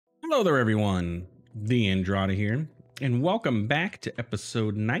Hello there, everyone. TheAndrata here, and welcome back to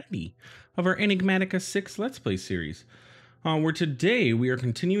episode 90 of our Enigmatica 6 Let's Play series, where today we are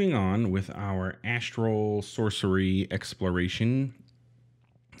continuing on with our Astral Sorcery exploration.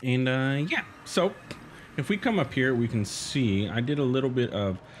 And yeah, so if we come up here, we can see I did a little bit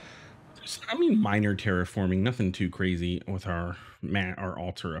of, minor terraforming, nothing too crazy with our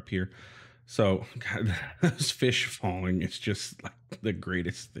altar up here. So, God, those fish falling is just like the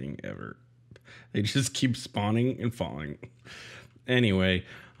greatest thing ever. They just keep spawning and falling. Anyway,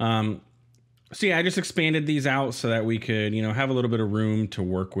 so yeah, I just expanded these out so that we could, have a little bit of room to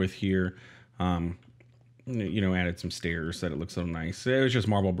work with here. Added some stairs so that it looks so nice. It was just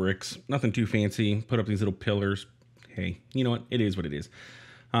marble bricks, nothing too fancy. Put up these little pillars. Hey, you know what? It is what it is.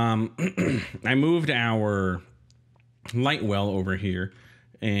 I moved our light well over here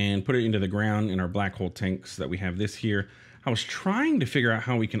and put it into the ground in our black hole tanks that we have this here. I was trying to figure out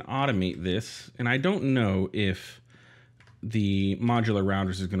how we can automate this, and I don't know if the modular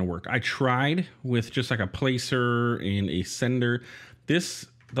routers is going to work. I tried with just like a placer and a sender. The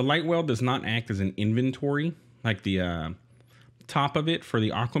light well does not act as an inventory, like the top of it for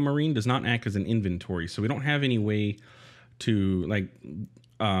the aquamarine does not act as an inventory, so we don't have any way to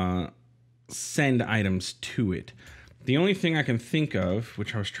send items to it. The only thing I can think of,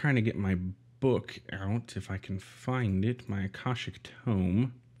 which I was trying to get my book out, if I can find it, my Akashic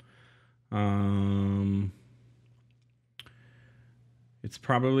Tome. It's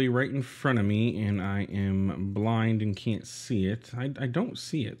probably right in front of me, and I am blind and can't see it. I don't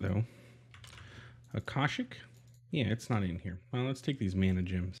see it, though. Akashic? Yeah, it's not in here. Well, let's take these mana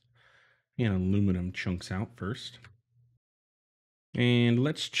gems and aluminum chunks out first. And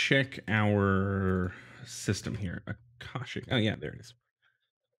let's check our system here. Akashic. Oh, yeah, there it is.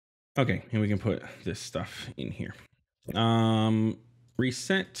 Okay, and we can put this stuff in here.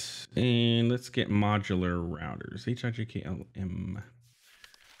 Reset, and let's get modular routers. HIJKLM.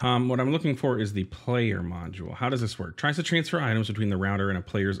 What I'm looking for is the player module. How does this work? Tries to transfer items between the router and a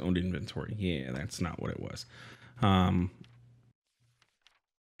player's owned inventory. Yeah, that's not what it was.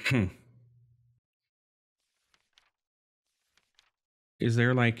 Is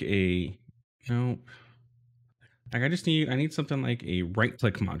there like a... Nope. Like I need something like a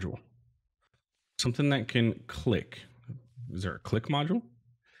right-click module. Something that can click. Is there a click module?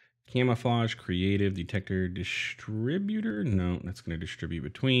 Camouflage, creative, detector, distributor. No, that's going to distribute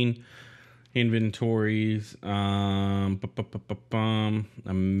between inventories. A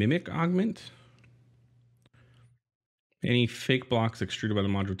mimic augment. Any fake blocks extruded by the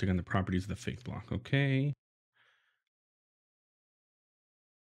module take on the properties of the fake block. Okay.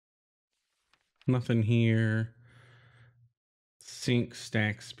 Nothing here. Sync,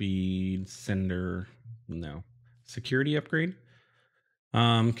 stack speed, sender. No. Security upgrade.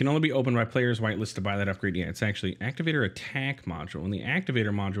 Can only be opened by players whitelisted to buy that upgrade. Yeah, it's actually activator attack module. And the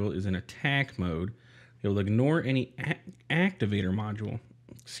activator module is in attack mode. It will ignore any activator module.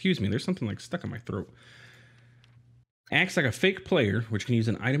 Excuse me, there's something like stuck in my throat. Acts like a fake player, which can use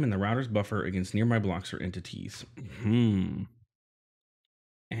an item in the router's buffer against nearby blocks or entities.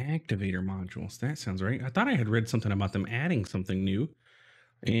 Activator modules. That sounds right. I thought I had read something about them adding something new.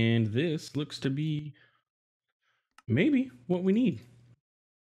 And this looks to be maybe what we need.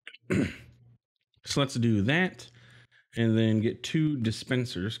 So let's do that. And then get 2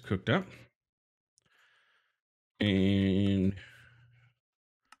 dispensers cooked up. And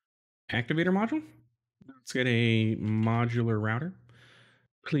activator module. Let's get a modular router,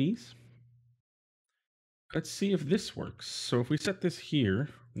 please. Let's see if this works. So if we set this here,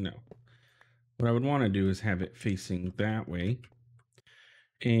 no. What I would want to do is have it facing that way.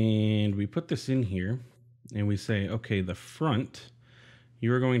 And we put this in here and we say, okay, the front,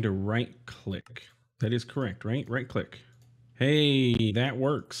 you are going to right click. That is correct, right? Right click. Hey, that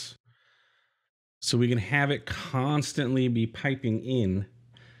works. So we can have it constantly be piping in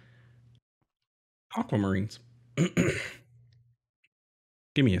aquamarines. Give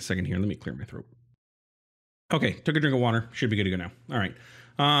me a second here. Let me clear my throat. Okay, took a drink of water. Should be good to go now. All right.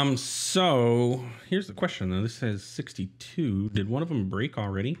 So here's the question though. This says 62. Did one of them break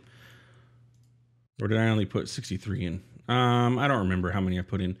already? Or did I only put 63 in? I don't remember how many I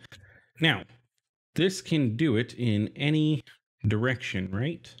put in. Now, this can do it in any direction,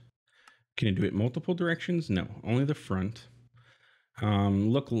 right? Can it do it multiple directions? No, only the front.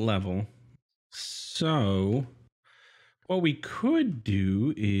 Look level. So what we could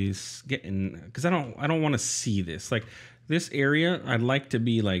do is get in, because I don't want to see this. Like this area, I'd like to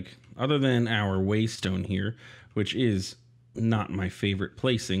be like, other than our waystone here, which is not my favorite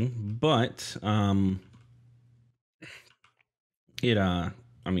placing, but it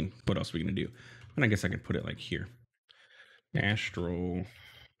I mean, what else are we going to do? And I guess I could put it like here. Astral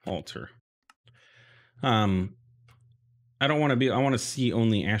altar. I don't want to be, I want to see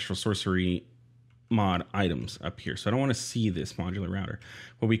only Astral Sorcery mod items up here. So I don't want to see this modular router.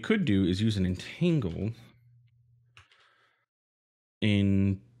 What we could do is use an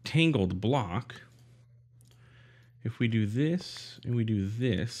entangled block. If we do this and we do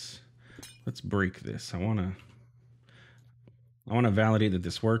this, let's break this. I want to validate that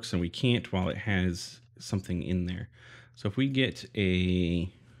this works, and we can't while it has something in there. So if we get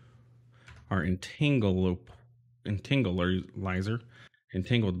our entangled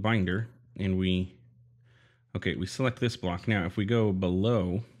binder, and we select this block. Now if we go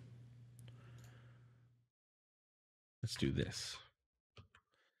below, let's do this.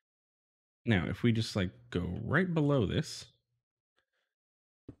 Now if we just like go right below this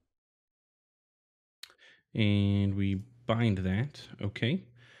and we bind that, okay,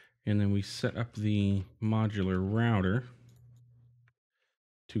 and then we set up the modular router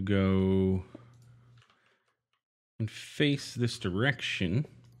to go and face this direction.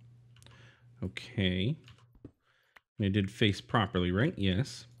 Okay, and it did face properly, right?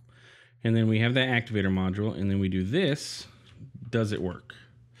 Yes. And then we have that activator module, and then we do this. Does it work?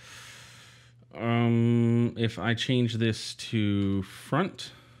 If I change this to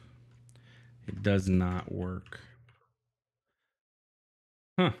front, it does not work.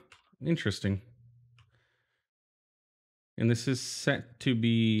 Huh, interesting. And this is set to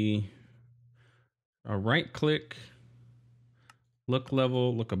be a right click, look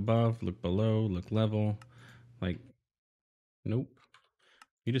level, look above, look below, look level. Like, nope.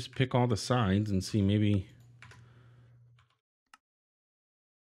 You just pick all the sides and see maybe.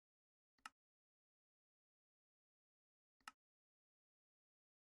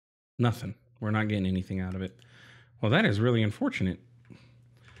 Nothing. We're not getting anything out of it. Well, that is really unfortunate.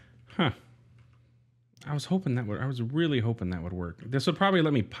 Huh. I was really hoping that would work. This would probably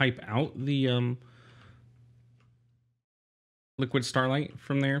let me pipe out the liquid starlight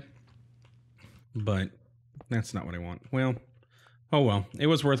from there, but that's not what I want. Well, oh well. It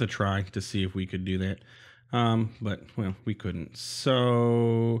was worth a try to see if we could do that. But well, we couldn't.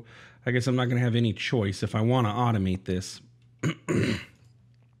 So I guess I'm not gonna have any choice. If I want to automate this,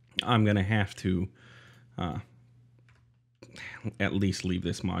 I'm gonna have to at least leave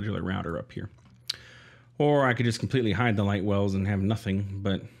this modular router up here. Or I could just completely hide the light wells and have nothing,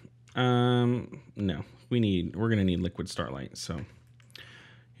 but no, we're gonna need liquid starlight, so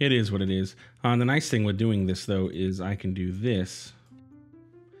it is what it is. The nice thing with doing this though is I can do this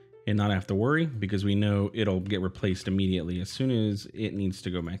and not have to worry, because we know it'll get replaced immediately as soon as it needs to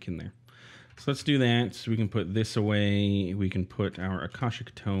go back in there. So let's do that. So we can put this away. We can put our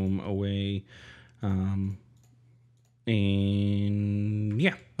Akashic Tome away. And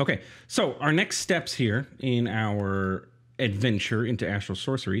yeah, okay. So our next steps here in our adventure into Astral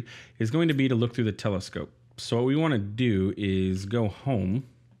Sorcery is going to be to look through the telescope. So what we want to do is go home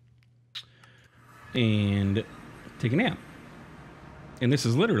and take a nap. And this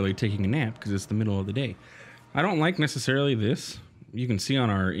is literally taking a nap because it's the middle of the day. I don't like necessarily this. You can see on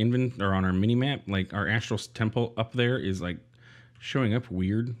our on our mini map, like our Astral Temple up there is like showing up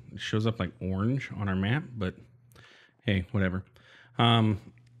weird. It shows up like orange on our map, but hey, whatever. But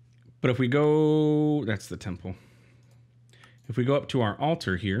if we go, that's the temple. If we go up to our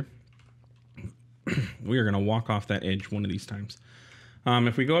altar here, we are going to walk off that edge one of these times.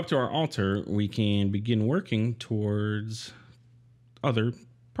 If we go up to our altar, we can begin working towards other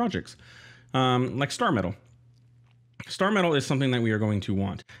projects, like Star Metal. Star Metal is something that we are going to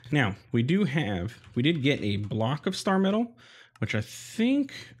want. Now, we did get a block of Star Metal, which I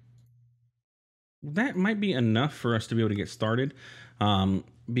think that might be enough for us to be able to get started.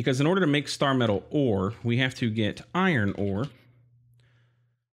 Because in order to make Star Metal ore, we have to get iron ore.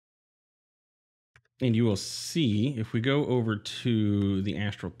 And you will see, if we go over to the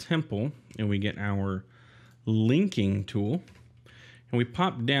Astral Temple and we get our linking tool, and we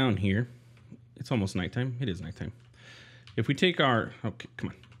pop down here, it's almost nighttime. It is nighttime. If we take our, okay, come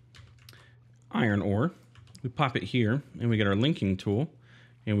on, iron ore, we pop it here, and we get our linking tool,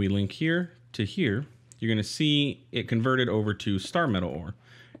 and we link here to here, you're going to see it converted over to Star Metal ore.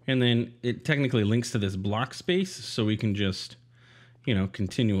 And then it technically links to this block space, so we can just, you know,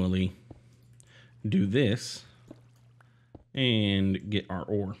 continually do this and get our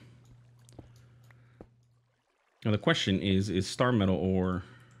ore. Now the question is Star Metal ore,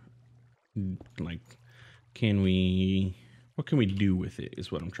 like, what can we do with it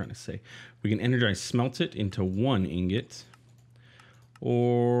is what I'm trying to say. We can energize smelt it into 1 ingot,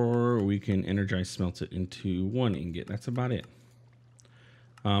 or we can energize smelt it into 1 ingot. That's about it.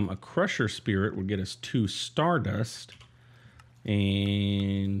 A Crusher Spirit would get us 2 Stardust.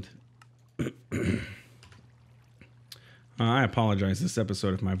 And I apologize this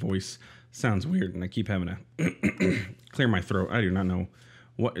episode if my voice sounds weird and I keep having to clear my throat. I do not know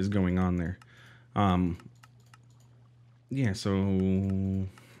what is going on there. Yeah, so...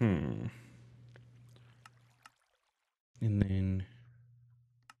 And then...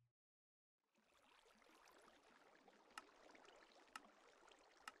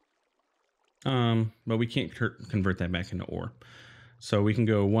 but we can't convert that back into ore. So we can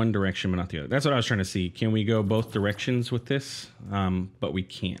go one direction, but not the other. That's what I was trying to see. Can we go both directions with this? But we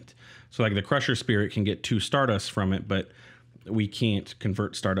can't. So like the Crusher Spirit can get 2 Stardust from it, but we can't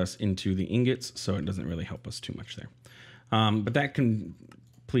convert Stardust into the ingots, so it doesn't really help us too much there. But that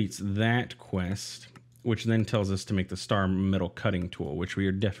completes that quest, which then tells us to make the Star Metal Cutting Tool, which we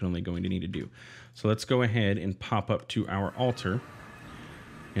are definitely going to need to do. So let's go ahead and pop up to our altar.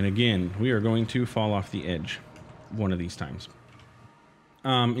 And again, we are going to fall off the edge one of these times.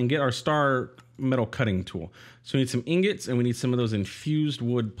 And get our Star Metal Cutting Tool. So we need some ingots, and we need some of those infused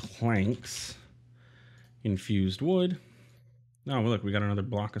wood planks. Infused wood. Oh, well, look, we got another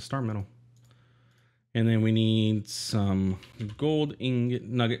block of Star Metal. And then we need some gold ingot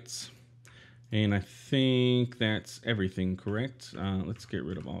nuggets. And I think that's everything, correct? Let's get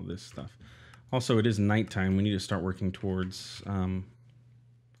rid of all this stuff. Also, it is nighttime. We need to start working towards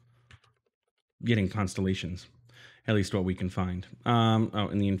getting constellations. At least what we can find. Oh,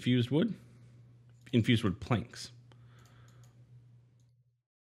 and the infused wood planks.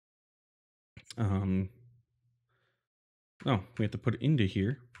 Oh, we have to put it into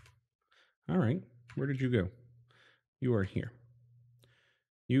here. All right, where did you go? You are here.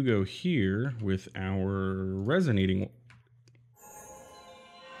 You go here with our resonating.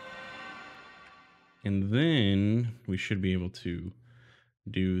 And then we should be able to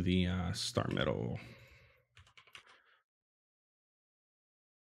do the Star Metal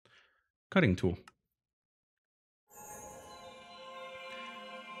Cutting Tool.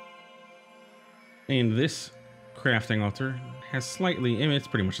 And this crafting altar has slightly, I mean, it's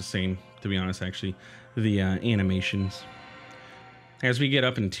pretty much the same, to be honest, actually, the animations. As we get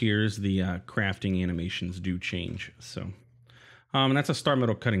up in tiers, the crafting animations do change, so. And that's a Star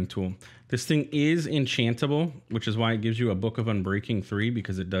Metal Cutting Tool. This thing is enchantable, which is why it gives you a Book of Unbreaking 3,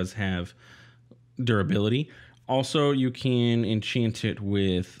 because it does have durability. Also, you can enchant it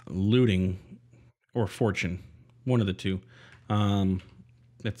with looting or fortune, one of the two.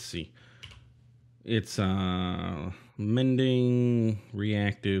 Let's see. It's mending,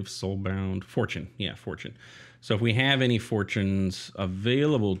 reactive, soulbound, fortune. Yeah, fortune. So if we have any fortunes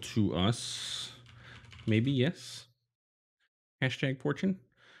available to us, maybe yes. Hashtag fortune.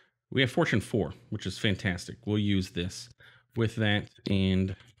 We have fortune 4, which is fantastic. We'll use this with that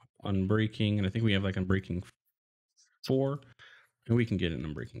and unbreaking. And I think we have like unbreaking 4, and we can get an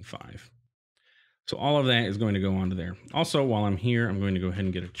unbreaking 5. So all of that is going to go onto there. Also, while I'm here, I'm going to go ahead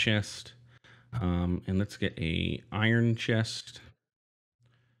and get a chest. And let's get a iron chest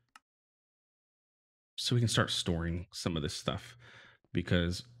so we can start storing some of this stuff,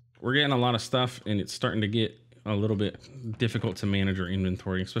 because we're getting a lot of stuff and it's starting to get a little bit difficult to manage our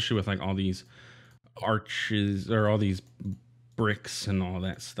inventory, especially with like all these arches or all these bricks and all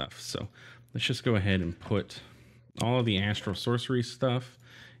that stuff. So let's just go ahead and put all of the Astral Sorcery stuff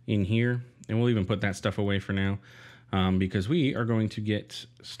in here, and we'll even put that stuff away for now. Because we are going to get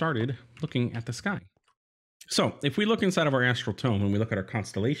started looking at the sky. So if we look inside of our Astral Tome and we look at our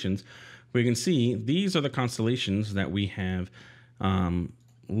constellations, we can see these are the constellations that we have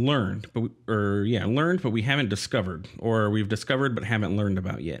learned, but we haven't discovered, or we've discovered but haven't learned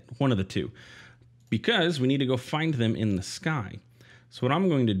about yet. One of the two, because we need to go find them in the sky. So what I'm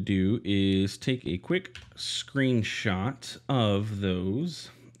going to do is take a quick screenshot of those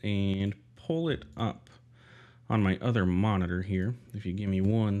and pull it up on my other monitor here. If you give me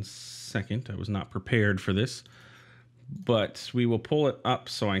 1 second, I was not prepared for this, but we will pull it up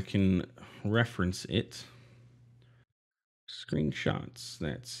so I can reference it. Screenshots,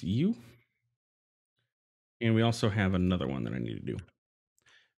 that's you. And we also have another one that I need to do.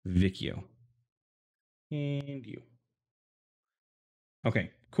 Vicchio. And you.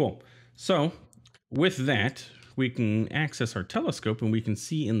 Okay, cool. So with that, we can access our telescope and we can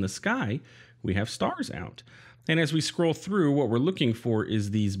see in the sky, we have stars out. And as we scroll through, what we're looking for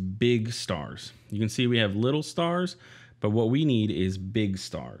is these big stars. You can see we have little stars, but what we need is big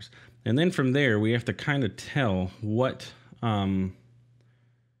stars. And then from there, we have to kind of tell what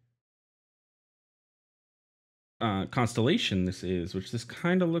constellation this is, which this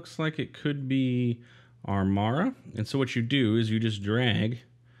kind of looks like it could be Armara. And so what you do is you just drag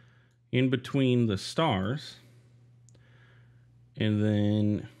in between the stars. And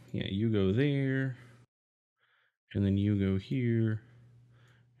then, yeah, you go there. And then you go here.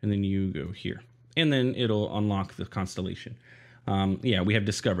 And then you go here. And then it'll unlock the constellation. Yeah, we have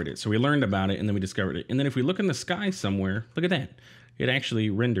discovered it. So we learned about it and then we discovered it. And then if we look in the sky somewhere, look at that. It actually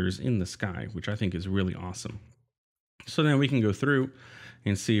renders in the sky, which I think is really awesome. So then we can go through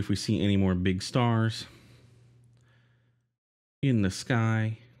and see if we see any more big stars in the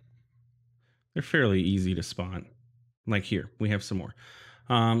sky. They're fairly easy to spot. Like here, we have some more.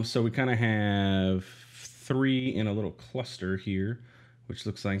 So we kind of have 3 in a little cluster here, which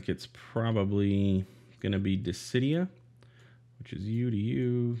looks like it's probably going to be Decidia, which is you to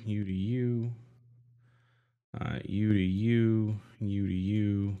you, you to you, you to you, you to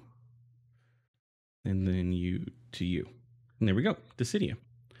you, and then you to you. And there we go, Decidia.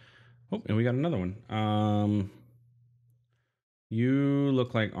 Oh, and we got another one. You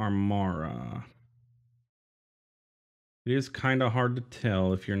look like Armara. It is kind of hard to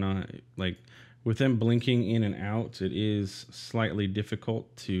tell if you're not, like, with them blinking in and out, it is slightly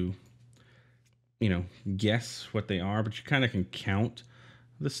difficult to, you know, guess what they are, but you kind of can count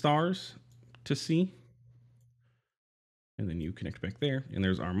the stars to see. And then you connect back there, and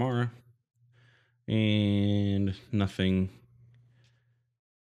there's Armara. And nothing,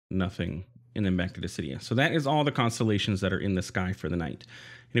 and then back to Decidia. So that is all the constellations that are in the sky for the night.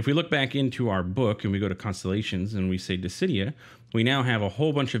 And if we look back into our book and we go to constellations and we say Decidia, we now have a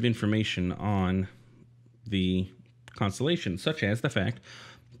whole bunch of information on the constellation, such as the fact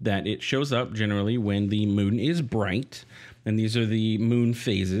that it shows up generally when the moon is bright. And these are the moon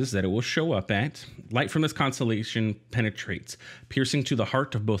phases that it will show up at. Light from this constellation penetrates, piercing to the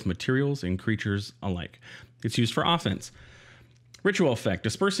heart of both materials and creatures alike. It's used for offense. Ritual effect.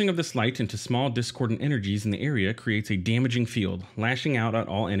 Dispersing of this light into small discordant energies in the area creates a damaging field, lashing out at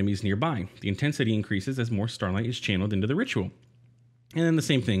all enemies nearby. The intensity increases as more starlight is channeled into the ritual. And then the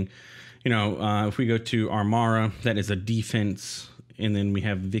same thing, you know, if we go to Armara, that is a defense. And then we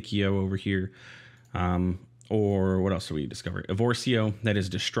have Vicio over here. Or what else do we discover? Evorcio, that is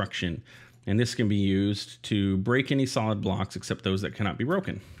destruction. And this can be used to break any solid blocks except those that cannot be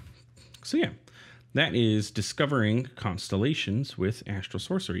broken. So yeah. That is discovering constellations with Astral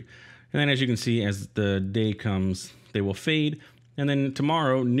Sorcery. And then as you can see, as the day comes, they will fade. And then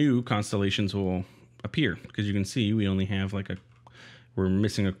tomorrow, new constellations will appear. Because you can see we only have like we're a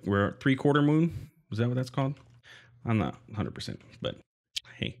 3/4 moon. Is that what that's called? I'm not 100%, but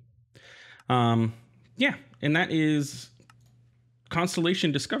hey. Yeah, and that is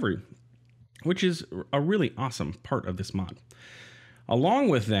constellation discovery, which is a really awesome part of this mod. Along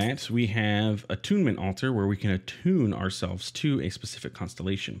with that, we have attunement altar where we can attune ourselves to a specific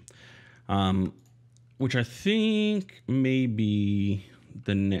constellation, which I think may be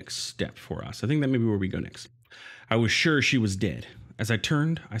the next step for us. I think that may be where we go next. I was sure she was dead. As I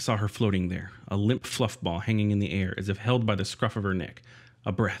turned, I saw her floating there, a limp fluff ball hanging in the air as if held by the scruff of her neck.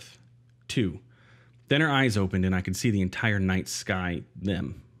 A breath. 2. Then her eyes opened and I could see the entire night sky,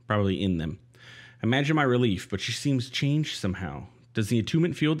 probably in them. Imagine my relief, but she seems changed somehow. Does the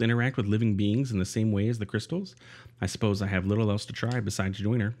attunement field interact with living beings in the same way as the crystals? I suppose I have little else to try besides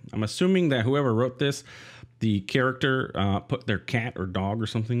join her. I'm assuming that whoever wrote this, the character put their cat or dog or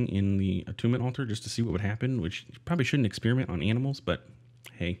something in the attunement altar just to see what would happen, which you probably shouldn't experiment on animals, but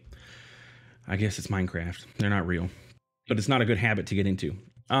hey, I guess it's Minecraft. They're not real, but it's not a good habit to get into.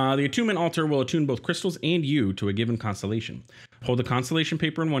 The attunement altar will attune both crystals and you to a given constellation. Hold the constellation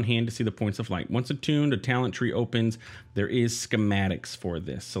paper in one hand to see the points of light. Once attuned, a talent tree opens. There is schematics for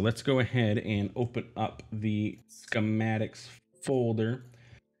this. So let's go ahead and open up the schematics folder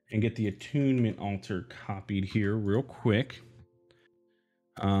and get the attunement altar copied here real quick.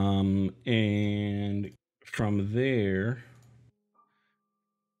 And from there,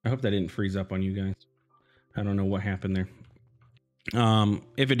 I hope that didn't freeze up on you guys. I don't know what happened there.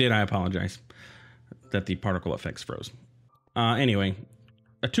 If it did, I apologize that the particle effects froze. Anyway,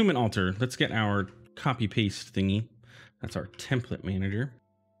 attunement altar. Let's get our copy paste thingy. That's our template manager.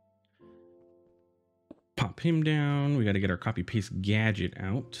 Pop him down. We got to get our copy paste gadget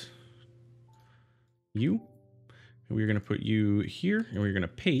out. You. And we're going to put you here and we're going to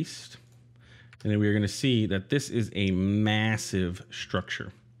paste. And then we're going to see that this is a massive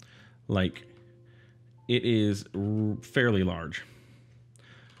structure. Like, it is fairly large.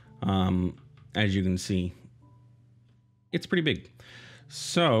 As you can see, it's pretty big.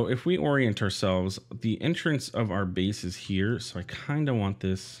 So if we orient ourselves, the entrance of our base is here. So I kind of want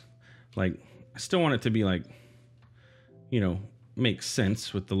this, like, I still want it to be like, you know, make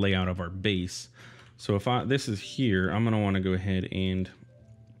sense with the layout of our base. So if this is here, I'm going to want to go ahead and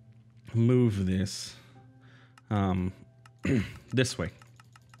move this this way.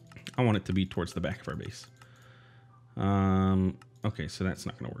 I want it to be towards the back of our base. Okay, so that's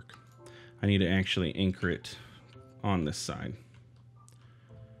not going to work. I need to actually anchor it on this side.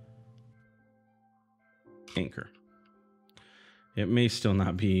 Anchor. It may still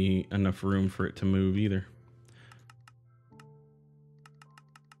not be enough room for it to move either.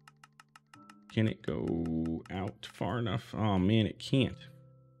 Can it go out far enough? Oh man, it can't.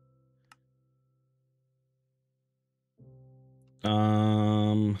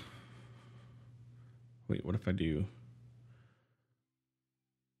 Wait, what if I do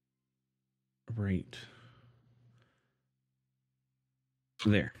right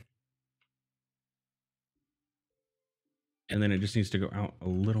there? And then it just needs to go out a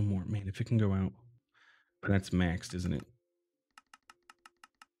little more. Man, if it can go out, that's maxed, isn't it?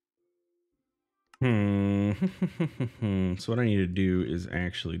 So what I need to do is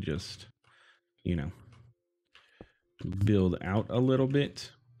actually just, you know, build out a little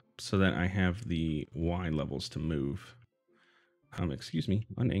bit so that I have the Y levels to move. Excuse me,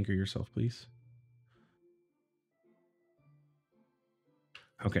 unanchor yourself, please.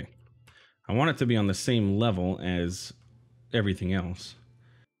 Okay. I want it to be on the same level as everything else.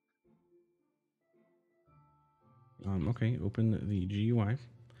 Okay, open the GUI.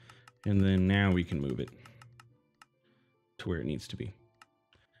 And then now we can move it to where it needs to be.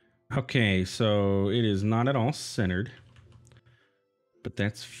 Okay, so it is not at all centered, but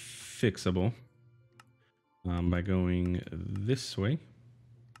that's fixable by going this way.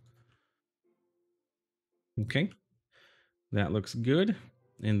 Okay, that looks good.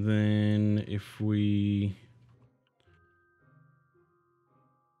 And then if we,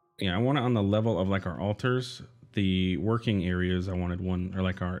 I want it on the level of like our altars. The working areas, I wanted one, or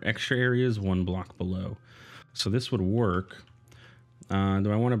like our extra areas, one block below. So this would work.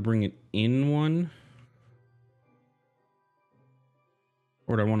 Do I want to bring it in one?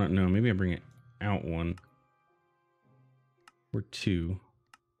 Or do I want to, no, maybe I bring it out one. Or two.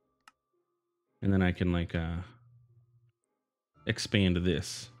 And then I can like expand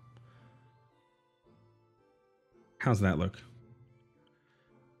this. How's that look?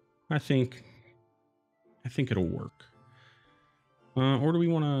 I think it'll work. Or do I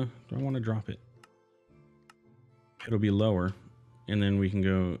want to drop it? It'll be lower. And then we can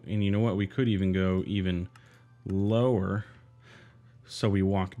go, and you know what? We could even go even lower. So we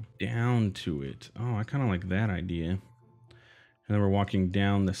walk down to it. Oh, I kind of like that idea. And then we're walking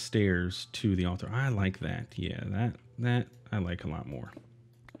down the stairs to the altar. I like that. Yeah, that I like a lot more.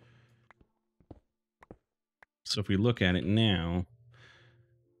 So if we look at it now,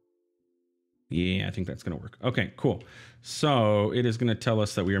 yeah, I think that's going to work. Okay, cool. So it is going to tell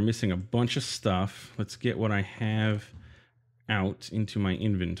us that we are missing a bunch of stuff. Let's get what I have out into my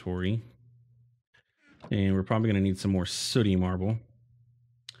inventory. And we're probably going to need some more sooty marble,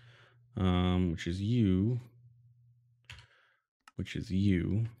 which is you.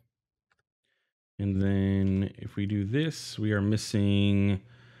 And then if we do this, we are missing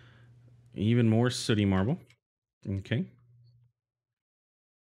even more sooty marble. Okay.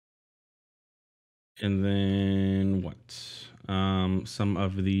 And then what? Some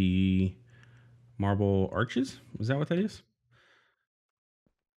of the marble arches. Is that what that is?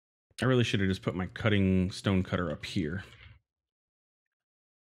 I really should have just put my cutting stone cutter up here.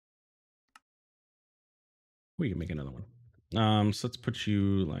 We can make another one. So let's put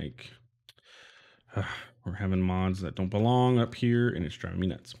you like, we're having mods that don't belong up here and it's driving me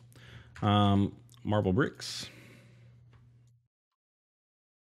nuts. Marble bricks.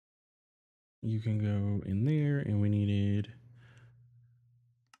 You can go in there, and we needed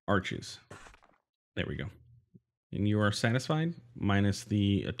arches. There we go. And you are satisfied, minus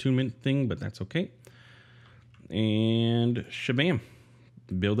the attunement thing, but that's okay. And shabam,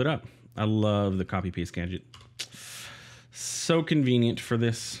 build it up. I love the copy paste gadget. So convenient for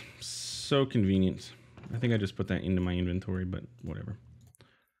this. So convenient. I think I just put that into my inventory, but whatever.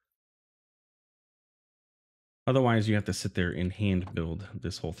 Otherwise, you have to sit there and hand build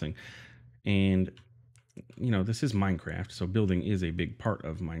this whole thing. And, you know, this is Minecraft, so building is a big part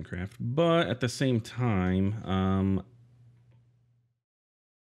of Minecraft. But at the same time,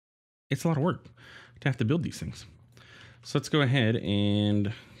 it's a lot of work to have to build these things. So let's go ahead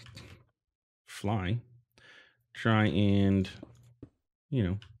and fly. Try and, you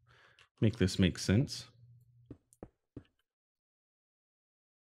know, make this make sense.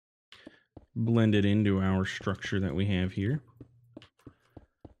 Blend it into our structure that we have here.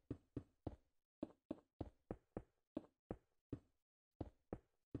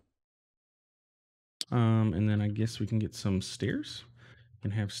 And then I guess we can get some stairs.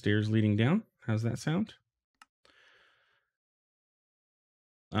 and have stairs leading down. How's that sound?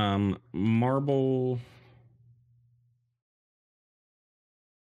 Marble.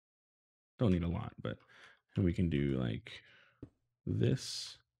 Don't need a lot, but we can do like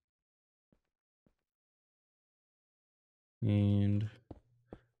this. And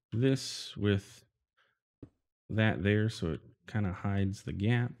this with that there, so it kind of hides the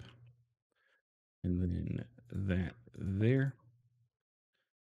gap. And then that there.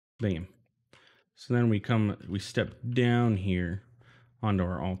 Bam. So then we step down here onto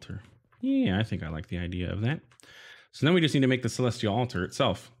our altar. Yeah, I think I like the idea of that. So then we just need to make the celestial altar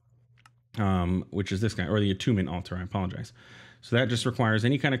itself, which is this guy, or the attunement altar, I apologize. So that just requires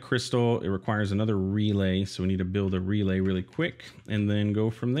any kind of crystal. It requires another relay, so we need to build a relay really quick and then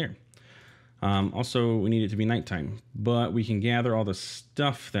go from there. Also, we need it to be nighttime, but we can gather all the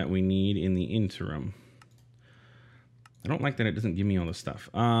stuff that we need in the interim. I don't like that it doesn't give me all the stuff.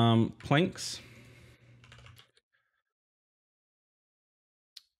 Planks.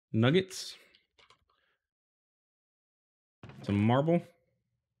 Nuggets. Some marble.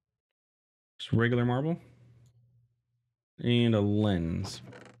 Just regular marble. And a lens.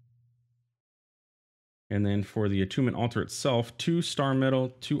 And then for the attunement altar itself, 2 star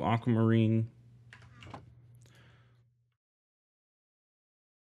metal, 2 aquamarine.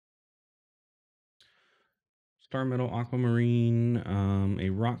 Star metal, aquamarine, a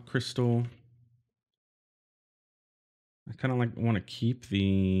rock crystal. I kind of want to keep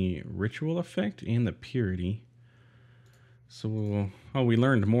the ritual effect and the purity. So we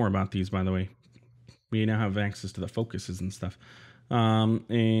learned more about these, by the way. We now have access to the focuses and stuff.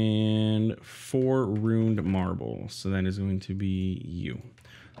 And 4 ruined marble. So that is going to be you.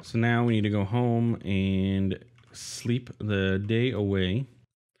 So now we need to go home and sleep the day away.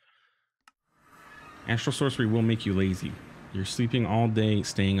 Astral Sorcery will make you lazy. You're sleeping all day,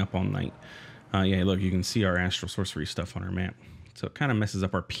 staying up all night. Yeah, look, you can see our Astral Sorcery stuff on our map. So it kind of messes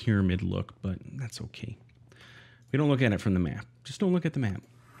up our pyramid look, but that's okay. We don't look at it from the map. Just don't look at the map.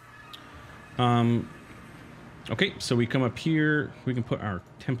 Okay, so we come up here. We can put our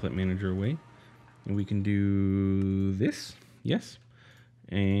template manager away. And we can do this. Yes.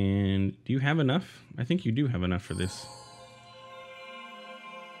 And do you have enough? I think you do have enough for this.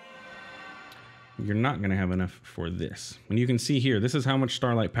 You're not going to have enough for this. And you can see here, this is how much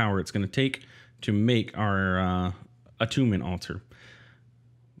starlight power it's going to take to make our attunement altar.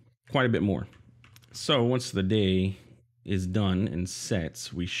 Quite a bit more. So once the day is done and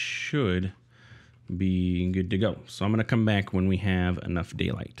sets, we should be good to go. So I'm going to come back when we have enough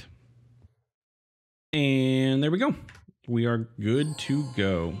daylight. And there we go. We are good to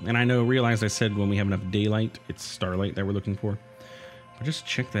go. And I realized I said when we have enough daylight, it's starlight that we're looking for. But just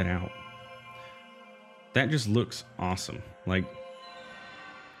check that out. That just looks awesome. Like,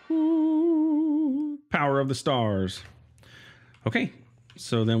 ooh, power of the stars. Okay,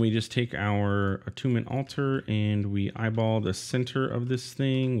 so then we just take our attunement altar and we eyeball the center of this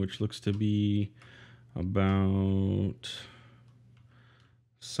thing, which looks to be about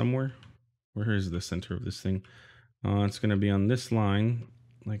somewhere. Where is the center of this thing? It's going to be on this line,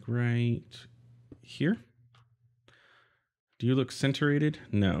 like right here. Do you look centerated?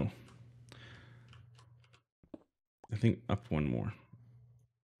 No. I think up one more.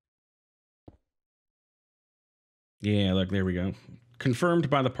 Yeah, look, there we go. Confirmed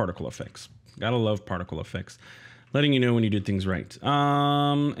by the particle effects. Gotta love particle effects. Letting you know when you did things right.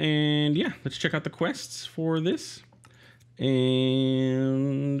 And yeah, let's check out the quests for this.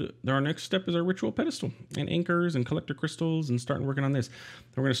 And our next step is our ritual pedestal and anchors and collector crystals and starting working on this.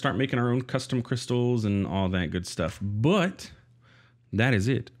 We're going to start making our own custom crystals and all that good stuff. But that is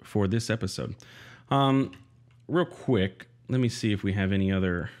it for this episode. Real quick, let me see if we have any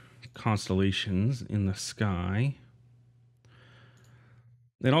other constellations in the sky.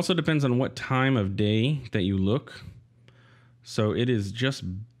 It also depends on what time of day that you look. So it is just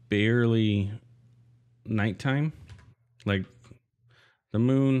barely nighttime. Like the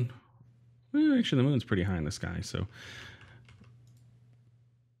moon, well, actually the moon's pretty high in the sky. So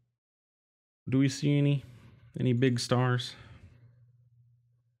do we see any big stars?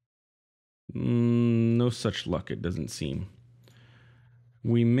 No such luck, it doesn't seem.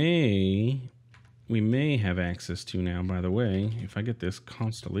 We may have access to now, by the way, if I get this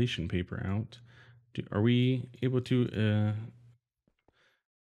constellation paper out. Are we able to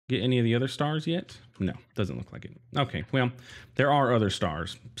get any of the other stars yet? No, doesn't look like it. Okay, well, there are other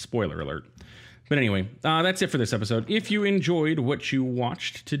stars. Spoiler alert. But anyway, that's it for this episode. If you enjoyed what you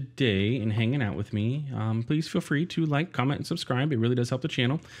watched today and hanging out with me, please feel free to like, comment, and subscribe. It really does help the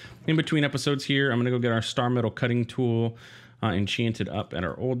channel. In between episodes here, I'm going to go get our star metal cutting tool. enchanted up at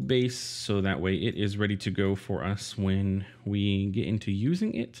our old base, so that way it is ready to go for us when we get into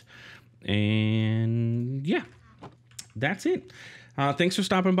using it. And yeah, that's it. Thanks for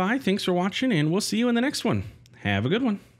stopping by. Thanks for watching, and we'll see you in the next one. Have a good one.